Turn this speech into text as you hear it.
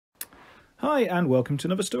Hi and welcome to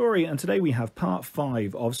another story, and today we have part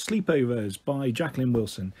 5 of Sleepovers by Jacqueline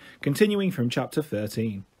Wilson, continuing from chapter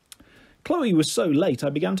 13. Chloe was so late I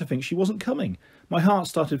began to think she wasn't coming. My heart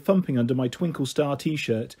started thumping under my Twinkle Star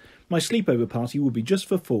t-shirt. My sleepover party would be just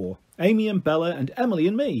for 4. Amy and Bella and Emily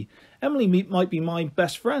and me. Emily might be my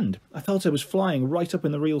best friend. I felt I was flying right up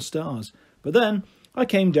in the real stars. But then I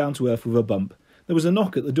came down to earth with a bump. There was a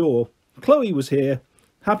knock at the door. Chloe was here.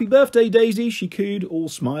 "Happy birthday, Daisy," she cooed, all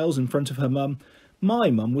smiles in front of her mum.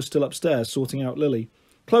 My mum was still upstairs sorting out Lily.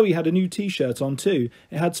 Chloe had a new t-shirt on too.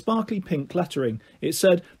 It had sparkly pink lettering. It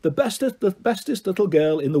said, the bestest little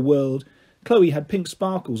girl in the world. Chloe had pink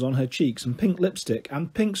sparkles on her cheeks and pink lipstick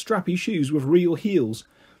and pink strappy shoes with real heels.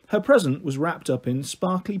 Her present was wrapped up in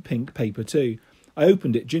sparkly pink paper too. I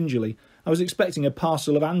opened it gingerly. I was expecting a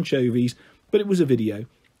parcel of anchovies, but it was a video.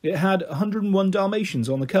 It had 101 Dalmatians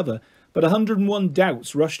on the cover, but 101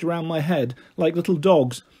 doubts rushed around my head like little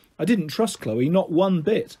dogs. I didn't trust Chloe, not one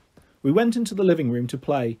bit. We went into the living room to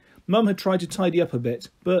play. Mum had tried to tidy up a bit,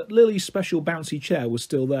 but Lily's special bouncy chair was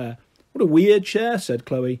still there. "What a weird chair," said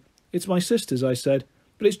Chloe. "It's my sister's," I said.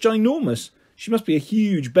 "But it's ginormous. She must be a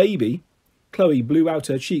huge baby." Chloe blew out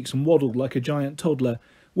her cheeks and waddled like a giant toddler.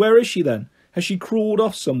 "Where is she then? Has she crawled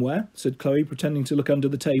off somewhere?" said Chloe, pretending to look under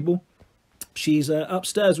the table. "She's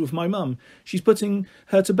upstairs with my mum. She's putting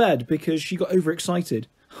her to bed because she got overexcited."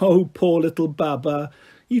 "Oh, poor little Baba.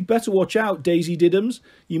 You'd better watch out, Daisy Diddums.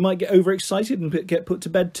 You might get overexcited and get put to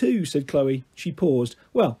bed too," said Chloe. She paused.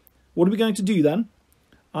 "Well, what are we going to do then?"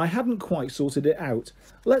 I hadn't quite sorted it out.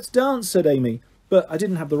 "Let's dance," said Amy, but I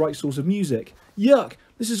didn't have the right sort of music. "Yuck,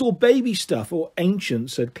 this is all baby stuff, or ancient,"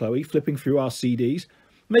 said Chloe, flipping through our CDs.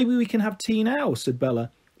 "Maybe we can have tea now," said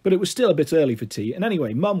Bella. But it was still a bit early for tea, and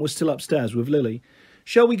anyway, Mum was still upstairs with Lily.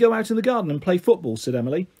 "Shall we go out in the garden and play football?" said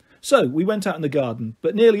Emily. So we went out in the garden,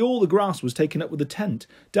 but nearly all the grass was taken up with the tent.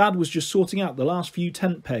 Dad was just sorting out the last few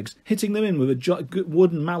tent pegs, hitting them in with a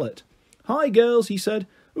wooden mallet. "Hi, girls," he said.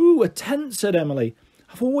 "Ooh, a tent," said Emily.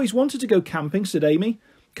 "I've always wanted to go camping," said Amy.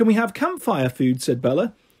 "Can we have campfire food?" said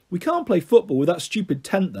Bella. "We can't play football with that stupid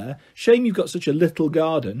tent there. Shame you've got such a little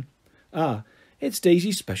garden." "Ah, it's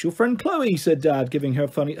Daisy's special friend Chloe," said Dad, giving her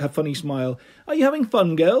her funny smile. "Are you having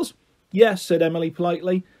fun, girls?" "Yes," said Emily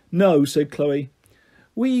politely. "No," said Chloe.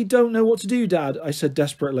 "We don't know what to do, Dad," I said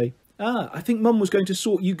desperately. "Ah, I think Mum was going to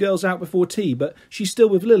sort you girls out before tea, but she's still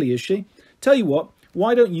with Lily, is she? Tell you what,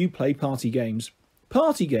 why don't you play party games?"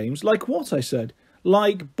 "Party games? Like what?" I said.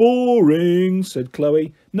 "Like boring," said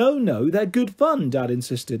Chloe. No, they're good fun," Dad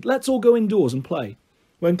insisted. "Let's all go indoors and play."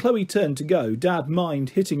 When Chloe turned to go, Dad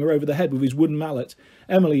minded hitting her over the head with his wooden mallet.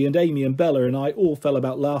 Emily and Amy and Bella and I all fell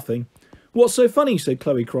about laughing. "What's so funny?" said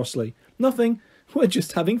Chloe crossly. "Nothing. We're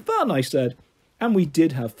just having fun," I said. And we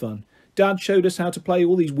did have fun. Dad showed us how to play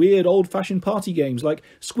all these weird old-fashioned party games like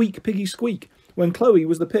Squeak Piggy Squeak. When Chloe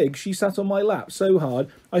was the pig, she sat on my lap so hard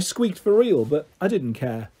I squeaked for real, but I didn't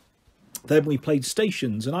care. Then we played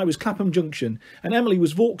stations, and I was Clapham Junction, and Emily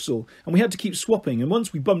was Vauxhall, and we had to keep swapping, and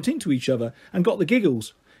once we bumped into each other and got the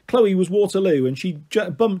giggles. Chloe was Waterloo, and she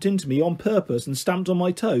bumped into me on purpose and stamped on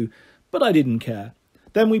my toe, but I didn't care.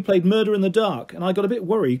 Then we played Murder in the Dark, and I got a bit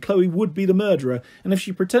worried Chloe would be the murderer, and if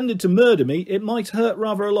she pretended to murder me, it might hurt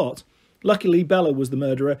rather a lot. Luckily, Bella was the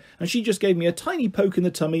murderer, and she just gave me a tiny poke in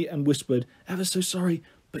the tummy and whispered, "Ever so sorry,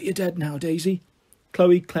 but you're dead now, Daisy."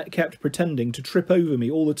 Chloe kept pretending to trip over me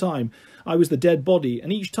all the time. I was the dead body,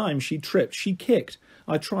 and each time she tripped, she kicked.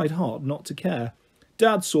 I tried hard not to care.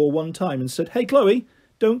 Dad saw one time and said, "Hey, Chloe,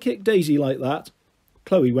 don't kick Daisy like that."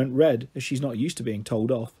 Chloe went red, as she's not used to being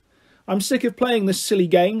told off. "I'm sick of playing this silly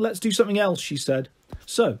game. Let's do something else," she said.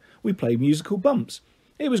 So we played musical bumps.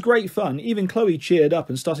 It was great fun. Even Chloe cheered up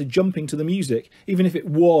and started jumping to the music, even if it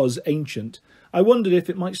was ancient. I wondered if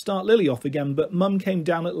it might start Lily off again, but Mum came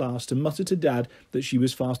down at last and muttered to Dad that she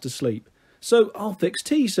was fast asleep. "So I'll fix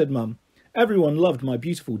tea," said Mum. Everyone loved my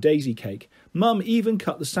beautiful daisy cake. Mum even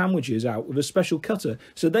cut the sandwiches out with a special cutter,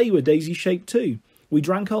 so they were daisy-shaped too. We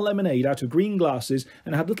drank our lemonade out of green glasses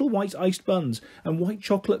and had little white iced buns and white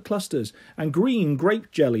chocolate clusters and green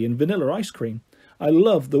grape jelly and vanilla ice cream. "I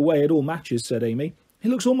love the way it all matches," said Amy. "It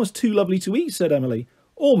looks almost too lovely to eat," said Emily.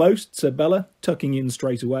 "Almost," said Bella, tucking in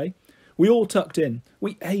straight away. We all tucked in.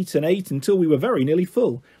 We ate and ate until we were very nearly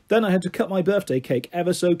full. Then I had to cut my birthday cake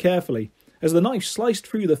ever so carefully. As the knife sliced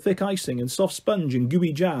through the thick icing and soft sponge and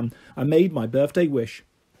gooey jam, I made my birthday wish.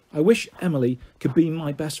 "I wish Emily could be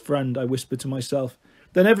my best friend," I whispered to myself.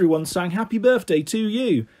 Then everyone sang "Happy Birthday to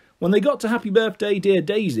You." When they got to "Happy Birthday, dear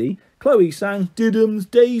Daisy," Chloe sang "Diddums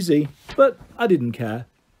Daisy," but I didn't care.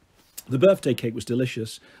 The birthday cake was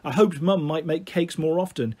delicious. I hoped Mum might make cakes more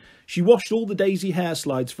often. She washed all the daisy hair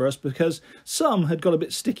slides for us because some had got a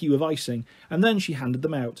bit sticky with icing, and then she handed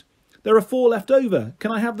them out. There are 4 left over.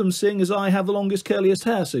 Can I have them, seeing as I have the longest, curliest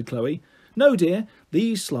hair, said Chloe. No, dear,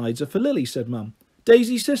 these slides are for Lily, said Mum.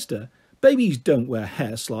 Daisy's sister. Babies don't wear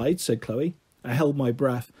hair slides, said Chloe. I held my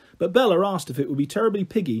breath, but Bella asked if it would be terribly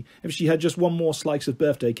piggy if she had just one more slice of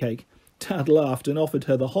birthday cake. Dad laughed and offered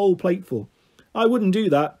her the whole plateful. I wouldn't do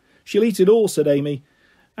that. She'll eat it all, said Amy.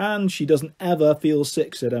 And she doesn't ever feel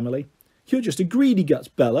sick, said Emily. You're just a greedy guts,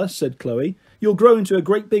 Bella, said Chloe. You'll grow into a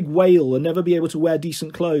great big whale and never be able to wear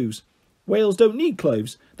decent clothes. Whales don't need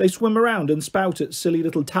clothes. They swim around and spout at silly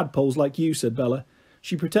little tadpoles like you, said Bella.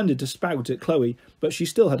 She pretended to spout at Chloe, but she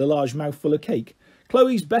still had a large mouthful of cake.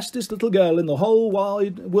 Chloe's bestest little girl in the whole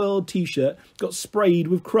wide world T-shirt got sprayed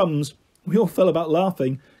with crumbs. We all fell about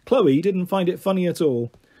laughing. Chloe didn't find it funny at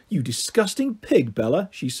all. You disgusting pig, Bella,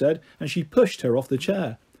 she said, and she pushed her off the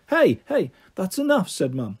chair. Hey, that's enough,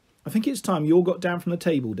 said Mum. I think it's time you all got down from the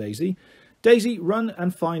table, Daisy. Daisy, run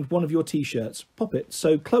and find one of your T-shirts. Pop it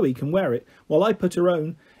so Chloe can wear it while I put her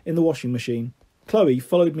own in the washing machine. Chloe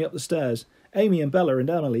followed me up the stairs. Amy and Bella and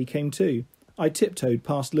Emily came too. I tiptoed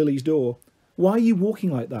past Lily's door. Why are you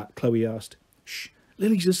walking like that? Chloe asked. Shh,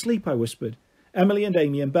 Lily's asleep, I whispered. Emily and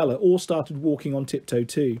Amy and Bella all started walking on tiptoe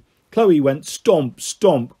too. Chloe went stomp,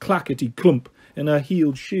 stomp, clackety clump in her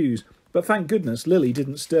heeled shoes, but thank goodness Lily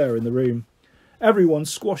didn't stir in the room. Everyone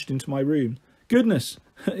squashed into my room. Goodness,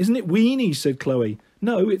 isn't it weeny, said Chloe.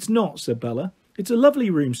 No, it's not, said Bella. It's a lovely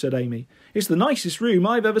room, said Amy. It's the nicest room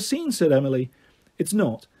I've ever seen, said Emily. It's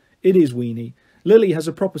not. It is weeny. Lily has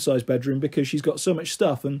a proper-sized bedroom because she's got so much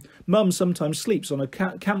stuff, and Mum sometimes sleeps on a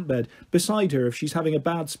camp bed beside her if she's having a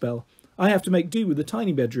bad spell. I have to make do with the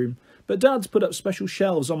tiny bedroom, but Dad's put up special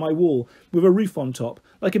shelves on my wall with a roof on top,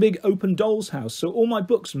 like a big open doll's house, so all my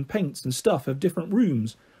books and paints and stuff have different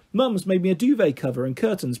rooms. Mum's made me a duvet cover and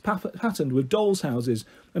curtains patterned with dolls' houses,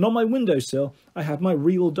 and on my windowsill I have my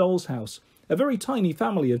real doll's house, a very tiny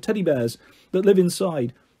family of teddy bears that live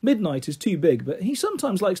inside. Midnight is too big, but he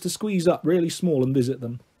sometimes likes to squeeze up really small and visit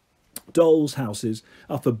them. Dolls' houses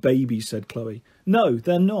are for babies, said Chloe. No,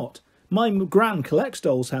 they're not. My gran collects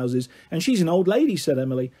dolls' houses, and she's an old lady, said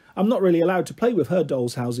Emily. I'm not really allowed to play with her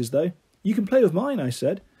dolls' houses, though. You can play with mine, I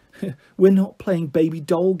said. We're not playing baby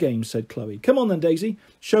doll games, said Chloe. Come on then, Daisy.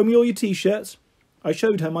 Show me all your T-shirts. I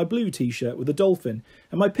showed her my blue T-shirt with a dolphin,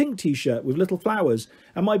 and my pink T-shirt with little flowers,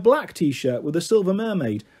 and my black T-shirt with a silver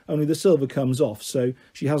mermaid, only the silver comes off, so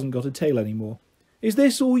she hasn't got a tail anymore. Is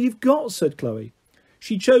this all you've got? Said Chloe.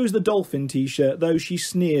 She chose the dolphin T-shirt, though she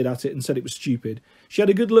sneered at it and said it was stupid. She had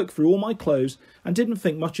a good look through all my clothes and didn't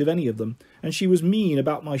think much of any of them, and she was mean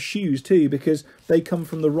about my shoes too because they come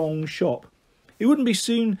from the wrong shop. I wouldn't be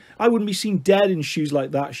seen dead in shoes like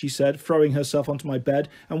that, she said, throwing herself onto my bed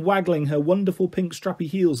and waggling her wonderful pink strappy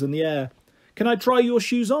heels in the air. Can I try your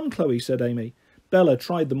shoes on, Chloe? Said Amy. Bella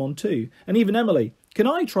tried them on too, and even Emily. Can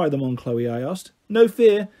I try them on, Chloe? I asked. No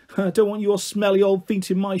fear. I don't want your smelly old feet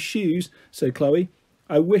in my shoes, said Chloe.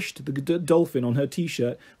 I wished the dolphin on her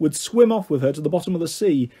T-shirt would swim off with her to the bottom of the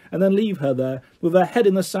sea and then leave her there with her head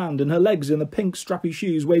in the sand and her legs in the pink strappy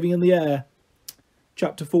shoes waving in the air.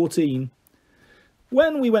 Chapter 14.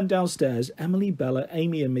 When we went downstairs, Emily, Bella,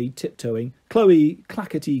 Amy and me tiptoeing, Chloe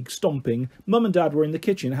clackety stomping, Mum and Dad were in the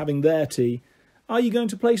kitchen having their tea. Are you going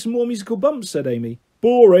to play some more musical bumps? Said Amy.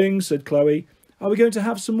 Boring, said Chloe. Are we going to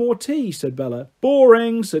have some more tea? Said Bella.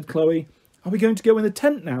 Boring, said Chloe. Are we going to go in the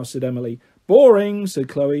tent now? Said Emily. Boring, said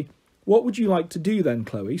Chloe. What would you like to do then,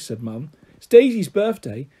 Chloe? Said Mum. It's Daisy's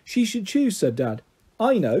birthday. She should choose, said Dad.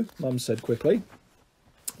 I know, Mum said quickly.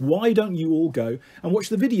 Why don't you all go and watch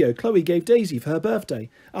the video Chloe gave Daisy for her birthday?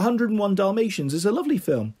 101 Dalmatians is a lovely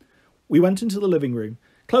film. We went into the living room.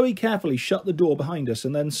 Chloe carefully shut the door behind us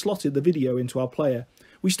and then slotted the video into our player.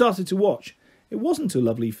 We started to watch. It wasn't a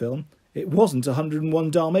lovely film. It wasn't 101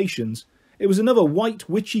 Dalmatians. It was another white,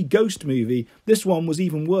 witchy ghost movie. This one was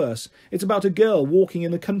even worse. It's about a girl walking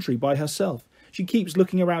in the country by herself. She keeps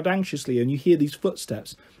looking around anxiously and you hear these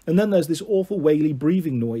footsteps. And then there's this awful waily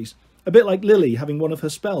breathing noise. A bit like Lily having one of her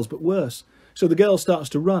spells, but worse. So the girl starts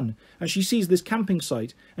to run, and she sees this camping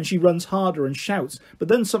site, and she runs harder and shouts, but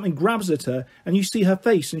then something grabs at her, and you see her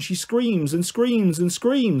face, and she screams and screams and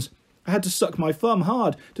screams. I had to suck my thumb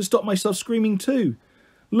hard to stop myself screaming too.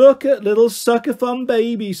 Look at little sucker thumb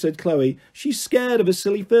baby, said Chloe. She's scared of a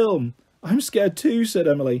silly film. I'm scared too, said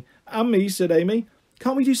Emily. And me, said Amy.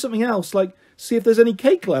 Can't we do something else, like see if there's any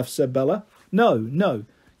cake left, said Bella. No.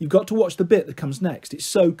 You've got to watch the bit that comes next. It's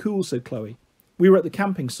so cool, said Chloe. We were at the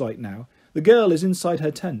camping site now. The girl is inside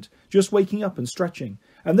her tent, just waking up and stretching,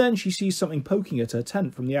 and then she sees something poking at her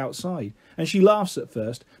tent from the outside, and she laughs at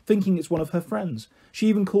first, thinking it's one of her friends. She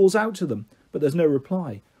even calls out to them, but there's no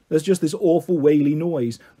reply. There's just this awful waily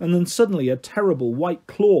noise, and then suddenly a terrible white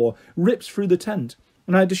claw rips through the tent,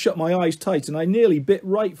 and I had to shut my eyes tight, and I nearly bit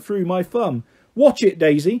right through my thumb. "Watch it,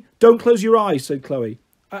 Daisy. Don't close your eyes," said Chloe.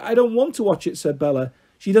 I don't want to watch it," said Bella.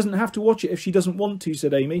 "She doesn't have to watch it if she doesn't want to,"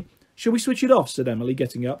 said Amy. "Shall we switch it off?" said Emily,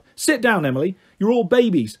 getting up. "Sit down, Emily. You're all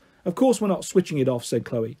babies." "Of course we're not switching it off," said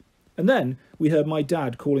Chloe. And then we heard my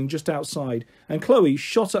dad calling just outside, and Chloe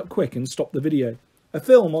shot up quick and stopped the video. A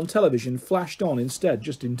film on television flashed on instead,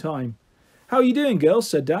 just in time. "How are you doing, girls?"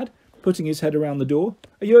 said Dad, putting his head around the door.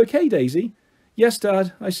 "Are you okay, Daisy?" "Yes,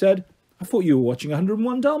 Dad," I said. "I thought you were watching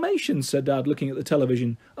 101 Dalmatians," said Dad, looking at the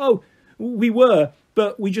television. "Oh, we were,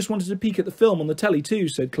 but we just wanted to peek at the film on the telly too,"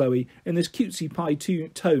 said Chloe, in this cutesy pie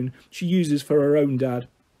tone she uses for her own dad.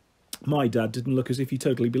 My dad didn't look as if he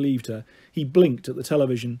totally believed her. He blinked at the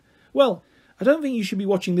television. "Well, I don't think you should be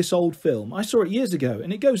watching this old film. I saw it years ago,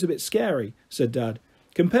 and it goes a bit scary," said Dad.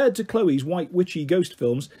 Compared to Chloe's white witchy ghost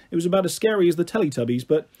films, it was about as scary as the Teletubbies,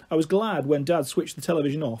 but I was glad when Dad switched the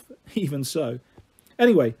television off, even so.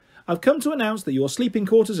 "Anyway, I've come to announce that your sleeping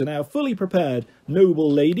quarters are now fully prepared,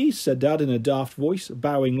 noble ladies," said Dad in a daft voice,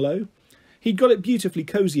 bowing low. He'd got it beautifully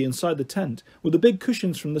cosy inside the tent, with the big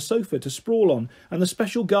cushions from the sofa to sprawl on, and the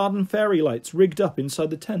special garden fairy lights rigged up inside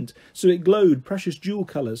the tent, so it glowed precious jewel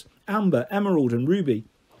colours, amber, emerald and ruby.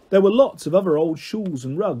 There were lots of other old shawls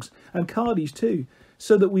and rugs, and cardies too,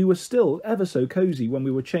 so that we were still ever so cosy when we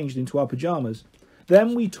were changed into our pyjamas.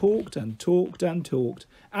 Then we talked and talked and talked,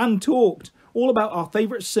 and talked, all about our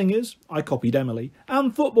favourite singers, I copied Emily,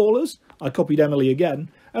 and footballers, I copied Emily again,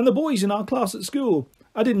 and the boys in our class at school.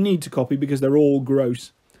 I didn't need to copy because they're all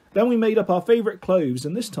gross. Then we made up our favourite clothes,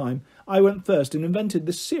 and this time I went first and invented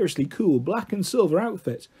this seriously cool black and silver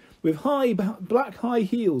outfit with black high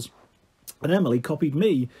heels. And Emily copied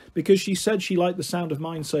me because she said she liked the sound of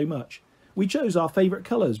mine so much. We chose our favourite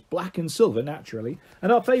colours, black and silver naturally,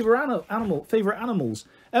 and our favourite animals.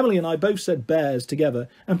 Emily and I both said bears together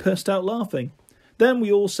and burst out laughing. Then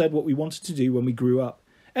we all said what we wanted to do when we grew up.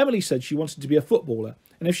 Emily said she wanted to be a footballer,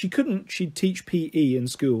 and if she couldn't, she'd teach PE in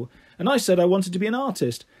school. And I said I wanted to be an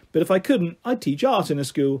artist, but if I couldn't, I'd teach art in a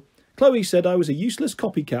school. Chloe said I was a useless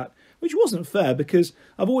copycat, which wasn't fair because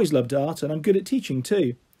I've always loved art and I'm good at teaching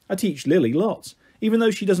too. I teach Lily lots, even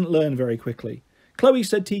though she doesn't learn very quickly. Chloe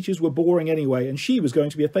said teachers were boring anyway, and she was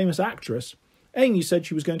going to be a famous actress. Amy said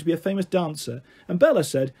she was going to be a famous dancer, and Bella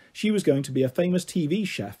said she was going to be a famous TV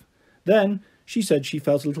chef. Then she said she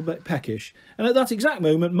felt a little bit peckish, and at that exact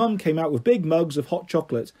moment Mum came out with big mugs of hot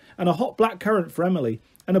chocolate, and a hot black currant for Emily,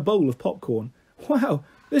 and a bowl of popcorn. "Wow,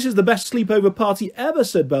 this is the best sleepover party ever,"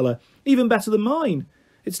 said Bella. "Even better than mine."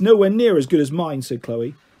 "It's nowhere near as good as mine," said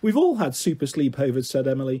Chloe. "We've all had super sleepovers," said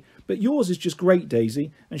Emily, "but yours is just great,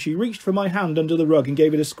 Daisy," and she reached for my hand under the rug and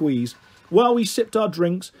gave it a squeeze. While we sipped our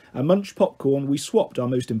drinks and munched popcorn, we swapped our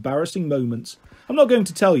most embarrassing moments. I'm not going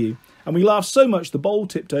to tell you, and we laughed so much the bowl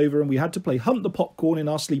tipped over and we had to play hunt the popcorn in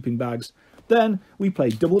our sleeping bags. Then we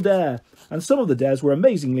played double dare, and some of the dares were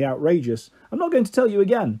amazingly outrageous. I'm not going to tell you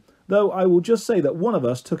again, though I will just say that one of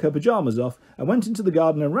us took her pyjamas off and went into the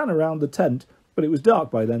garden and ran around the tent, but it was dark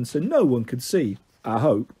by then, so no one could see. I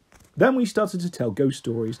hope. Then we started to tell ghost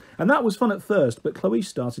stories, and that was fun at first, but Chloe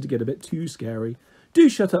started to get a bit too scary. "Do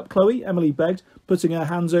shut up, Chloe," Emily begged, putting her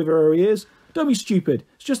hands over her ears. "Don't be stupid.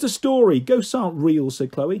 It's just a story. Ghosts aren't real,"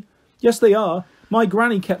 said Chloe. "Yes, they are. My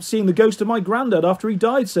granny kept seeing the ghost of my granddad after he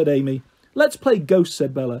died," said Amy. "Let's play ghosts,"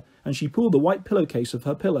 said Bella, and she pulled the white pillowcase of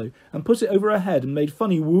her pillow and put it over her head and made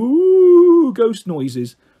funny woo ghost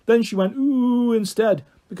noises. Then she went ooh instead,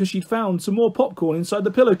 because she'd found some more popcorn inside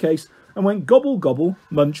the pillowcase, and went gobble gobble,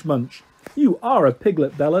 munch munch. "You are a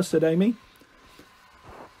piglet, Bella," said Amy.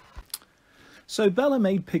 So Bella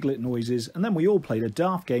made piglet noises, and then we all played a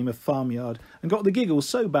daft game of farmyard and got the giggles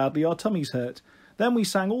so badly our tummies hurt. Then we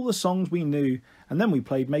sang all the songs we knew, and then we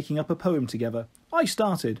played making up a poem together. I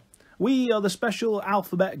started. "We are the special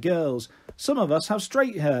alphabet girls. Some of us have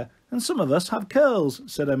straight hair, and some of us have curls,"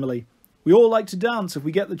 said Emily. "We all like to dance if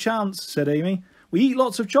we get the chance," said Amy. "We eat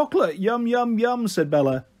lots of chocolate, yum yum yum," said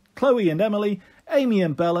Bella. Chloe and Emily, Amy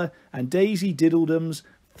and Bella, and Daisy Diddledum's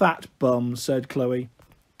fat bum, said Chloe.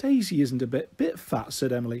 "Daisy isn't a bit fat,"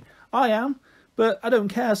 said Emily. "I am, but I don't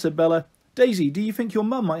care," said Bella. "Daisy, do you think your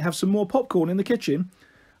mum might have some more popcorn in the kitchen?"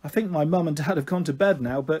 "I think my mum and dad have gone to bed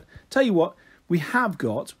now, but tell you what, we have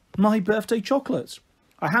got my birthday chocolates."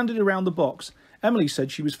 I handed around the box. Emily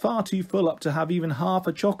said she was far too full up to have even half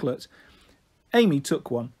a chocolate. Amy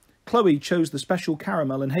took one. Chloe chose the special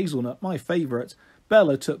caramel and hazelnut, my favourite.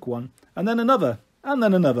 Bella took one, and then another, and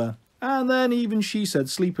then another, and then even she said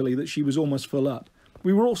sleepily that she was almost full up.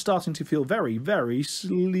 We were all starting to feel very, very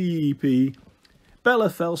sleepy. Bella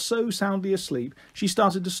fell so soundly asleep, she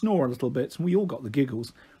started to snore a little bit, and we all got the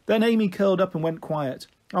giggles. Then Amy curled up and went quiet.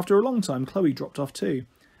 After a long time, Chloe dropped off too.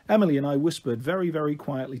 Emily and I whispered very, very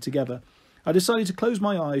quietly together. I decided to close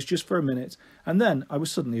my eyes just for a minute, and then I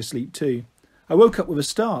was suddenly asleep too. I woke up with a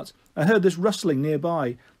start. I heard this rustling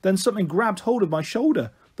nearby. Then something grabbed hold of my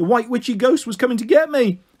shoulder. The white witchy ghost was coming to get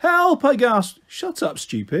me. Help, I gasped. Shut up,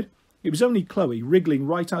 stupid. It was only Chloe, wriggling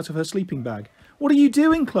right out of her sleeping bag. What are you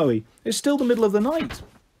doing, Chloe? It's still the middle of the night.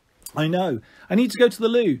 I know. I need to go to the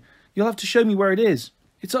loo. You'll have to show me where it is.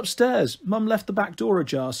 It's upstairs. Mum left the back door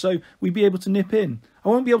ajar, so we'd be able to nip in. I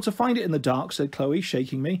won't be able to find it in the dark, said Chloe,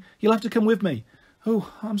 shaking me. You'll have to come with me.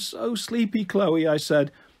 Oh, I'm so sleepy, Chloe, I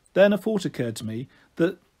said. Then a thought occurred to me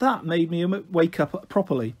that made me wake up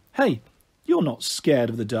properly. Hey, you're not scared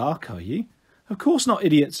of the dark, are you? Of course not,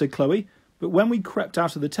 idiot, said Chloe. But when we crept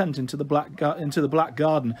out of the tent into the black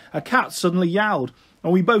garden, a cat suddenly yowled,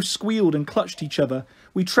 and we both squealed and clutched each other.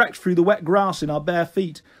 We trekked through the wet grass in our bare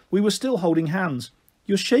feet. We were still holding hands.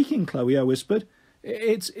 You're shaking, Chloe, I whispered.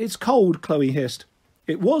 It's cold, Chloe hissed.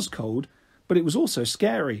 It was cold, but it was also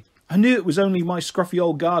scary. I knew it was only my scruffy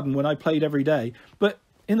old garden when I played every day, but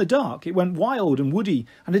in the dark it went wild and woody,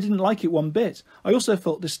 and I didn't like it one bit. I also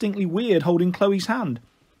felt distinctly weird holding Chloe's hand.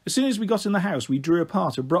 As soon as we got in the house, we drew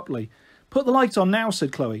apart abruptly. Put the light on now,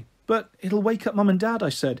 said Chloe. But it'll wake up Mum and Dad, I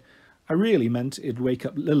said. I really meant it'd wake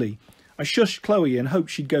up Lily. I shushed Chloe and hoped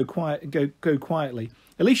she'd go quietly.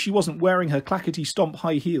 At least she wasn't wearing her clackety-stomp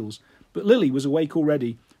high heels. But Lily was awake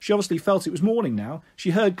already. She obviously felt it was morning now.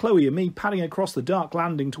 She heard Chloe and me padding across the dark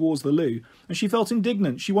landing towards the loo, and she felt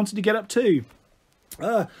indignant. She wanted to get up too.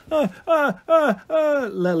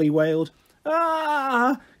 Lily wailed.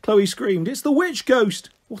 Ah! Chloe screamed. It's the witch ghost!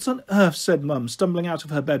 What on earth? Said Mum, stumbling out of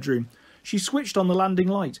her bedroom. She switched on the landing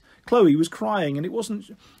light. Chloe was crying, and it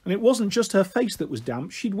wasn't just her face that was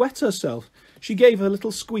damp. She'd wet herself. She gave a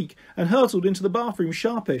little squeak and hurtled into the bathroom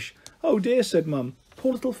sharpish. Oh dear, said Mum.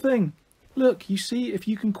 Poor little thing. Look, you see if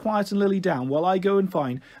you can quieten Lily down while I go and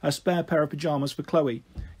find a spare pair of pyjamas for Chloe.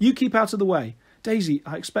 You keep out of the way. Daisy,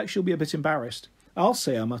 I expect she'll be a bit embarrassed. I'll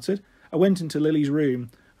say, I muttered. I went into Lily's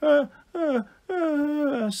room. Said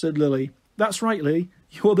Lily. That's right, Lily.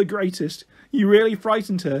 You're the greatest. You really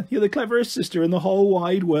frightened her. You're the cleverest sister in the whole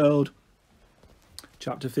wide world.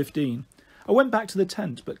 Chapter 15. I went back to the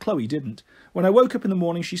tent, but Chloe didn't. When I woke up in the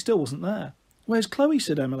morning, she still wasn't there. Where's Chloe?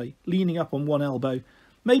 Said Emily, leaning up on one elbow.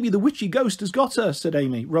 Maybe the witchy ghost has got her, said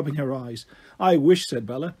Amy, rubbing her eyes. I wish, said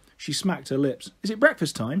Bella. She smacked her lips. Is it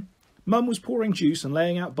breakfast time? Mum was pouring juice and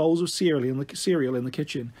laying out bowls of cereal in the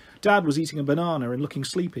kitchen. Dad was eating a banana and looking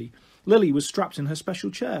sleepy. Lily was strapped in her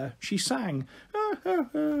special chair. She sang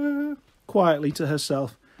quietly to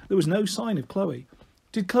herself. There was no sign of Chloe.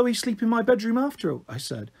 Did Chloe sleep in my bedroom after all? I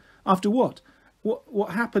said. After what?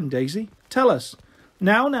 What happened, Daisy? Tell us.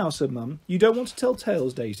 Now, said Mum. You don't want to tell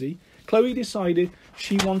tales, Daisy. Chloe decided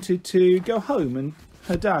she wanted to go home and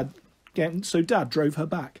so Dad drove her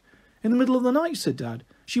back. In the middle of the night, said Dad.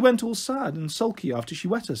 She went all sad and sulky after she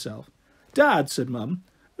wet herself. Dad, said Mum.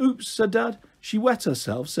 Oops, said Dad. She wet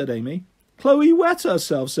herself, said Amy. Chloe wet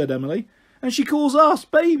herself, said Emily. And she calls us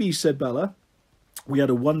babies, said Bella. We had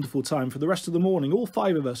a wonderful time for the rest of the morning, all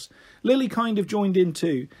 5 of us. Lily kind of joined in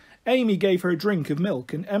too. Amy gave her a drink of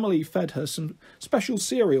milk, and Emily fed her some special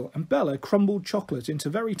cereal, and Bella crumbled chocolate into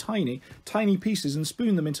very tiny pieces and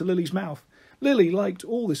spooned them into Lily's mouth. Lily liked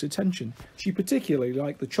all this attention. She particularly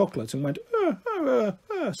liked the chocolate and went,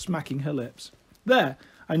 smacking her lips. There,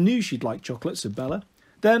 I knew she'd like chocolate, said Bella.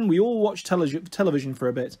 Then we all watched television for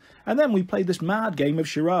a bit, and then we played this mad game of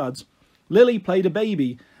charades. Lily played a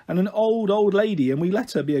baby and an old lady, and we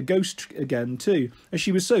let her be a ghost again too, as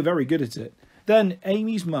she was so very good at it. Then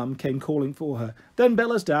Amy's mum came calling for her, then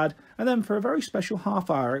Bella's dad, and then for a very special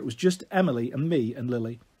half hour it was just Emily and me and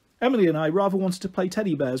Lily. Emily and I rather wanted to play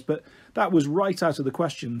teddy bears, but that was right out of the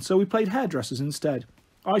question, so we played hairdressers instead.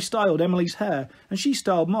 I styled Emily's hair, and she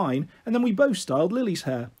styled mine, and then we both styled Lily's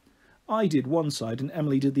hair. I did one side and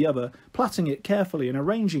Emily did the other, plaiting it carefully and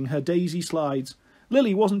arranging her daisy slides.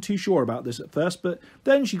 Lily wasn't too sure about this at first, but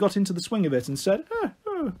then she got into the swing of it and said,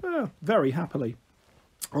 very happily.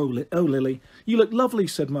 Oh, Lily, you look lovely,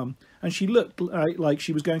 said Mum, and she looked like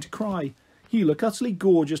she was going to cry. You look utterly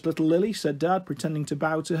gorgeous, little Lily, said Dad, pretending to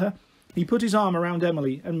bow to her. He put his arm around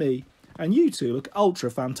Emily and me, and you two look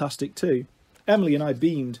ultra-fantastic too. Emily and I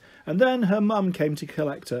beamed, and then her mum came to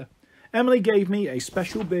collect her. Emily gave me a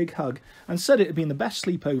special big hug and said it had been the best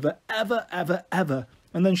sleepover ever.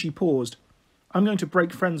 And then she paused. I'm going to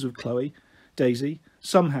break friends with Chloe, Daisy,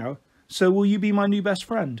 somehow. So will you be my new best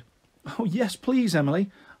friend? Oh, yes, please, Emily.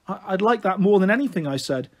 I'd like that more than anything, I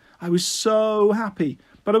said. I was so happy.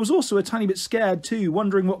 But I was also a tiny bit scared too,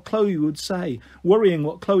 wondering what Chloe would say, worrying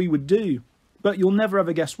what Chloe would do. But you'll never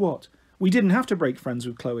ever guess what. We didn't have to break friends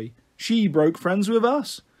with Chloe. She broke friends with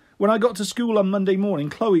us. When I got to school on Monday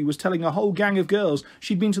morning, Chloe was telling a whole gang of girls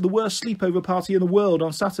she'd been to the worst sleepover party in the world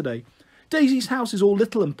on Saturday. Daisy's house is all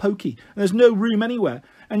little and pokey, and there's no room anywhere,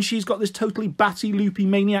 and she's got this totally batty, loopy,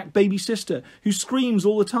 maniac baby sister who screams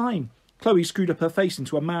all the time. Chloe screwed up her face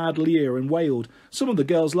into a mad leer and wailed. Some of the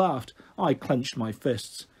girls laughed. I clenched my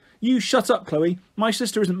fists. You shut up, Chloe. My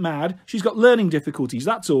sister isn't mad. She's got learning difficulties,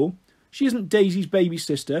 that's all. She isn't Daisy's baby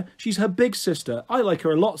sister. She's her big sister. I like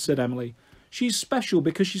her a lot, said Emily. She's special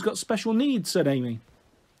because she's got special needs, said Amy.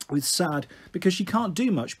 It's sad because she can't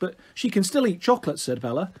do much, but she can still eat chocolate, said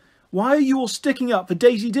Bella. Why are you all sticking up for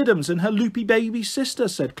Daisy Diddums and her loopy baby sister,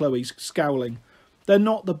 said Chloe, scowling. They're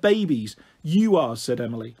not the babies. You are, said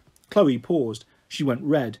Emily. Chloe paused. She went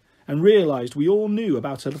red and realised we all knew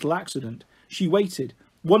about her little accident. She waited,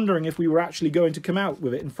 wondering if we were actually going to come out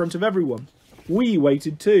with it in front of everyone. We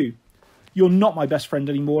waited too. You're not my best friend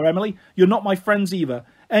anymore, Emily. You're not my friends either,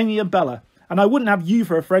 Amy and Bella. And I wouldn't have you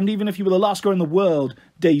for a friend even if you were the last girl in the world,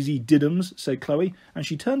 Daisy Diddums, said Chloe, and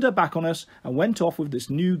she turned her back on us and went off with this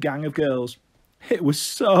new gang of girls. It was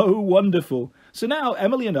so wonderful. So now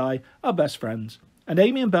Emily and I are best friends, and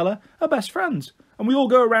Amy and Bella are best friends, and we all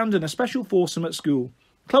go around in a special foursome at school.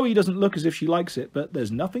 Chloe doesn't look as if she likes it, but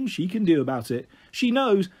there's nothing she can do about it. She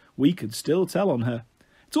knows we could still tell on her.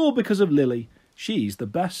 It's all because of Lily. She's the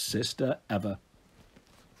best sister ever.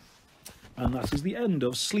 And that is the end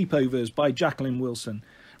of Sleepovers by Jacqueline Wilson.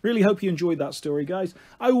 Really hope you enjoyed that story, guys.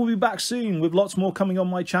 I will be back soon with lots more coming on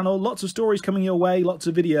my channel. Lots of stories coming your way, lots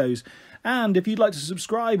of videos. And if you'd like to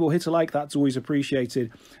subscribe or hit a like, that's always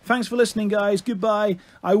appreciated. Thanks for listening, guys. Goodbye.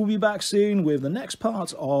 I will be back soon with the next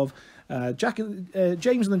part of James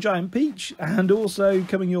and the Giant Peach. And also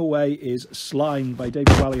coming your way is Slime by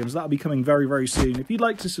David Williams. That'll be coming very, very soon. If you'd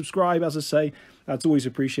like to subscribe, as I say, that's always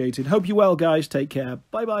appreciated. Hope you're well, guys. Take care.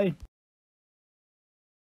 Bye-bye.